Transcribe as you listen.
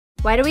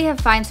Why do we have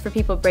fines for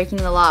people breaking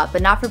the law,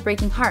 but not for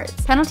breaking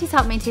hearts? Penalties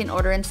help maintain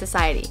order in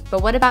society,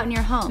 but what about in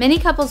your home? Many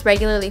couples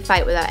regularly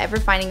fight without ever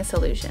finding a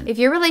solution. If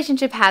your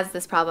relationship has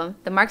this problem,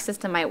 the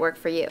MarksSystem might work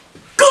for you.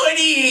 Good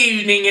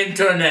evening,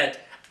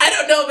 Internet! I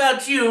don't know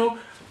about you,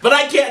 but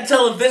I can't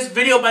tell if this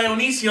video by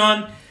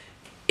Onision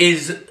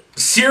is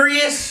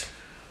serious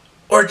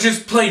or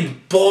just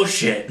plain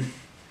bullshit.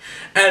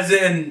 As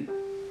in,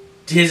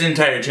 his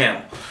entire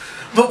channel.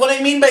 But what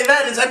I mean by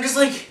that is, I'm just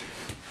like,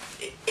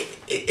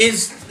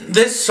 is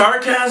this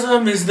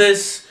sarcasm? Is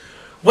this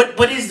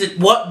what is this?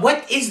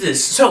 What is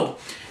this? So,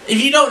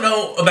 if you don't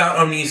know about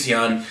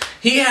Onision,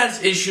 he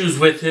has issues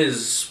with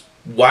his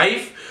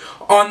wife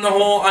on the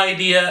whole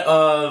idea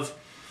of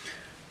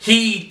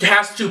he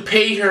has to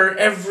pay her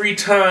every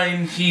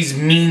time he's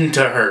mean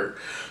to her.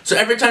 So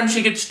every time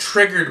she gets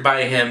triggered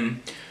by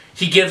him,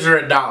 he gives her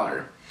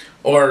 $1.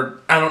 Or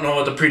I don't know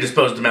what the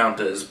predisposed amount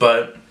is,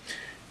 but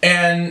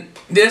and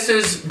this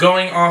is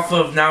going off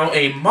of now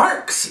a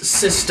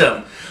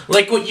MarksSystem.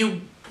 Like what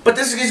you... But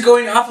this is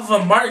going off of a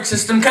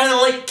MarksSystem, kind of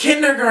like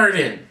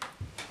kindergarten.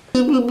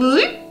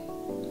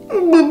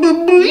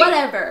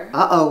 Whatever.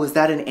 Uh-oh, was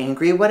that an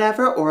angry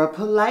whatever or a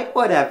polite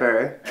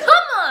whatever? Come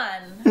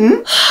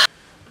on!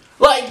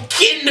 Like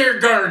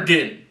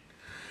kindergarten.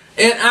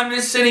 And I'm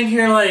just sitting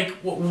here like,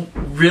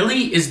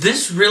 really? Is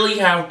this really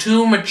how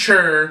two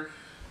mature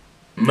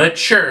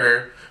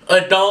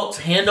adults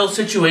handle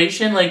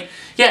situation? Like,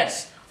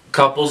 yes,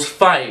 couples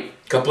fight.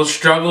 Couples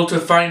struggle to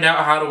find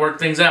out how to work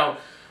things out.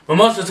 But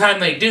most of the time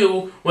they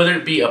do, whether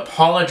it be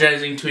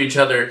apologizing to each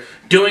other,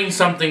 doing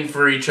something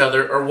for each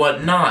other, or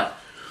whatnot.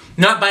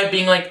 Not by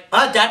being like,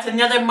 oh, that's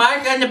another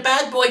mark on the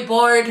bad boy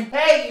board.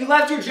 Hey, you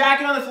left your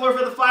jacket on the floor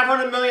for the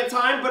 500 millionth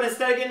time, but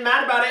instead of getting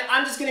mad about it,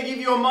 I'm just gonna give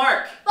you a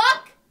mark.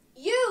 Fuck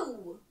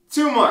you!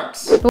 2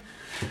 marks.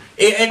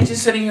 And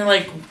just sitting here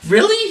like,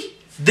 really?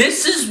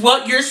 This is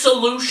what your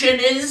solution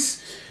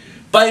is?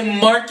 By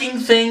marking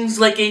things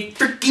like a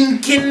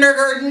freaking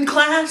kindergarten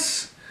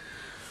class?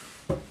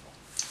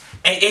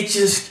 It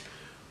just,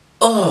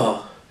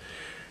 oh.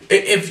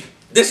 If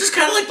this is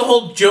kind of like the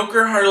whole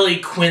Joker Harley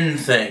Quinn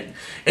thing.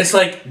 It's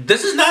like,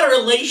 this is not a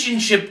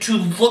relationship to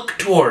look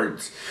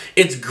towards.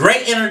 It's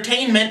great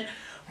entertainment,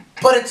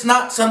 but it's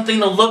not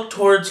something to look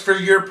towards for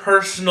your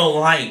personal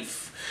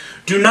life.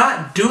 Do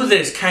not do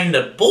this kind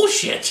of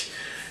bullshit.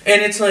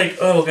 And it's like,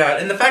 oh god.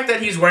 And the fact that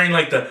he's wearing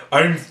like the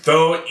I'm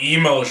so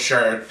emo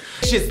shirt.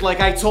 Just like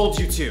I told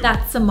you to.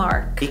 That's a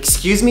mark.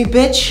 Excuse me,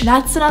 bitch?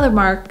 That's another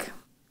mark.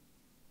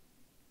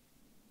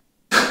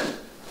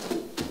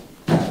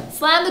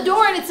 Slam the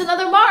door and it's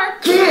another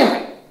mark.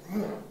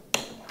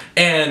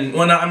 And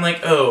when I'm like,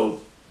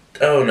 oh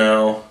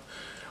no.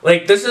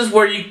 Like, this is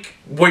where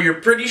you're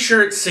pretty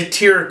sure it's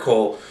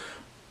satirical,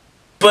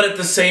 but at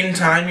the same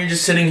time you're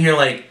just sitting here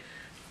like,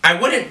 I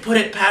wouldn't put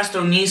it past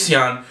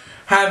Onision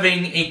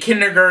having a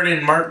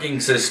kindergarten marking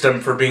system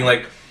for being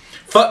like,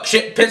 fuck,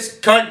 shit, piss,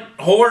 cunt,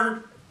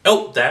 whore.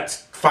 Oh,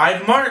 that's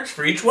 5 marks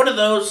for each one of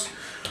those.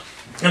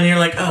 And you're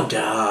like, oh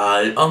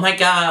god, oh my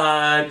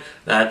god,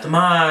 that's a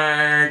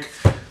mark.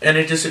 And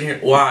it just sitting here,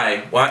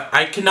 why?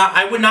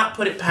 I would not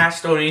put it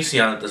past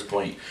Onision at this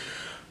point.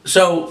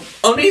 So,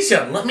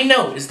 Onision, let me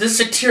know, is this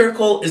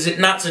satirical, is it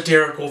not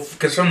satirical?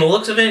 Because from the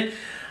looks of it,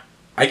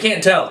 I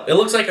can't tell. It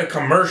looks like a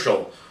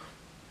commercial.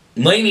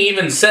 Lainey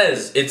even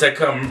says it's a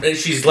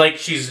she's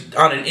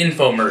on an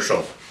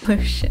infomercial. Oh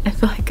shit, I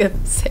feel like a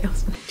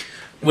salesman.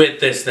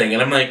 With this thing,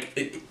 and I'm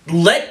like,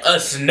 let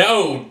us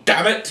know,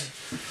 damn it.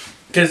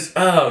 Because,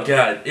 oh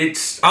god,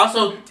 it's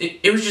also,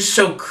 it was just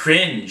so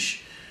cringe.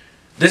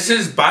 This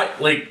is,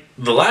 like,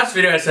 the last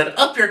video I said,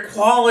 up your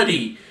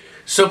quality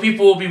so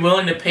people will be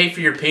willing to pay for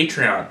your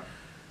Patreon.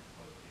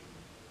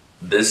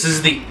 This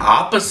is the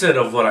opposite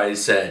of what I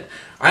said.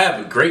 I have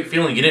a great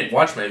feeling you didn't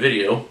watch my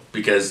video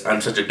because I'm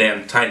such a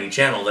damn tiny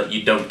channel that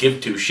you don't give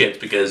 2 shits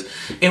because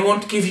it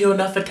won't give you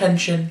enough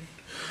attention.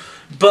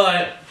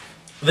 But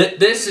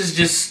this is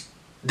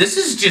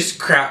just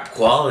crap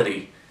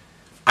quality.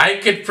 I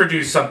could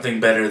produce something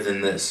better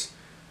than this.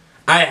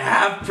 I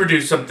have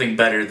produced something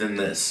better than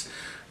this.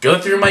 Go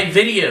through my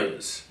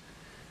videos.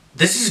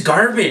 This is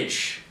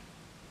garbage.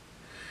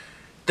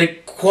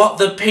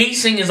 The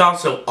pacing is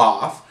also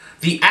off.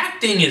 The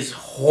acting is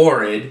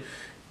horrid.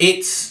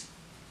 There's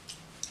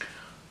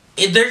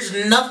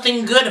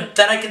nothing good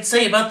that I can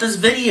say about this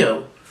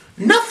video.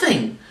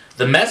 Nothing.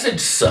 The message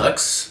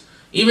sucks.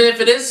 Even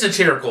if it is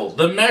satirical,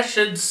 the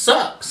message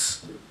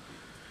sucks.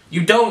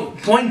 You don't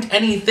point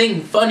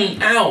anything funny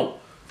out.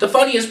 The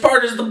funniest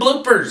part is the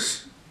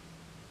bloopers.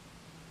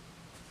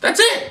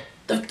 That's it.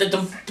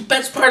 The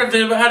best part of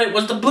it about it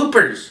was the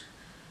bloopers.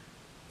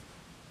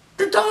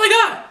 That's all I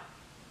got.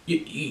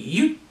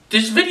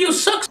 This video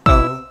sucks.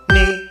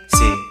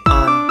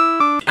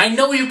 I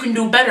know you can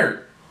do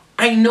better.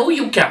 I know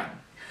you can.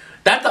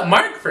 That's a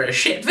mark for a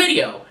shit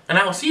video. And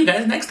I will see you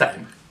guys next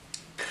time.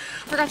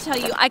 Forgot to tell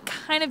you, I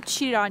kind of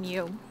cheated on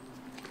you.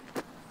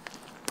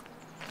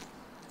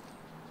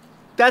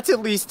 That's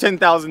at least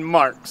 10,000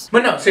 marks.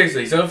 But no,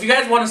 seriously, so if you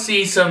guys want to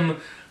see some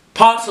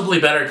possibly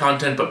better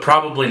content, but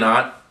probably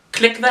not,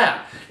 click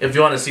that. If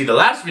you want to see the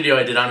last video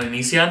I did on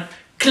Onision,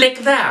 click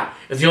that.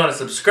 If you want to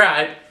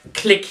subscribe,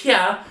 click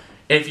here.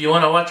 If you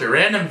want to watch a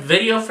random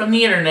video from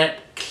the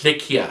internet,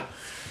 click here.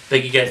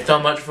 Thank you guys so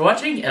much for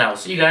watching, and I'll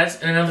see you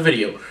guys in another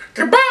video.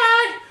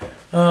 Goodbye!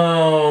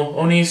 Oh,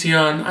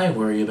 Onision, I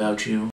worry about you.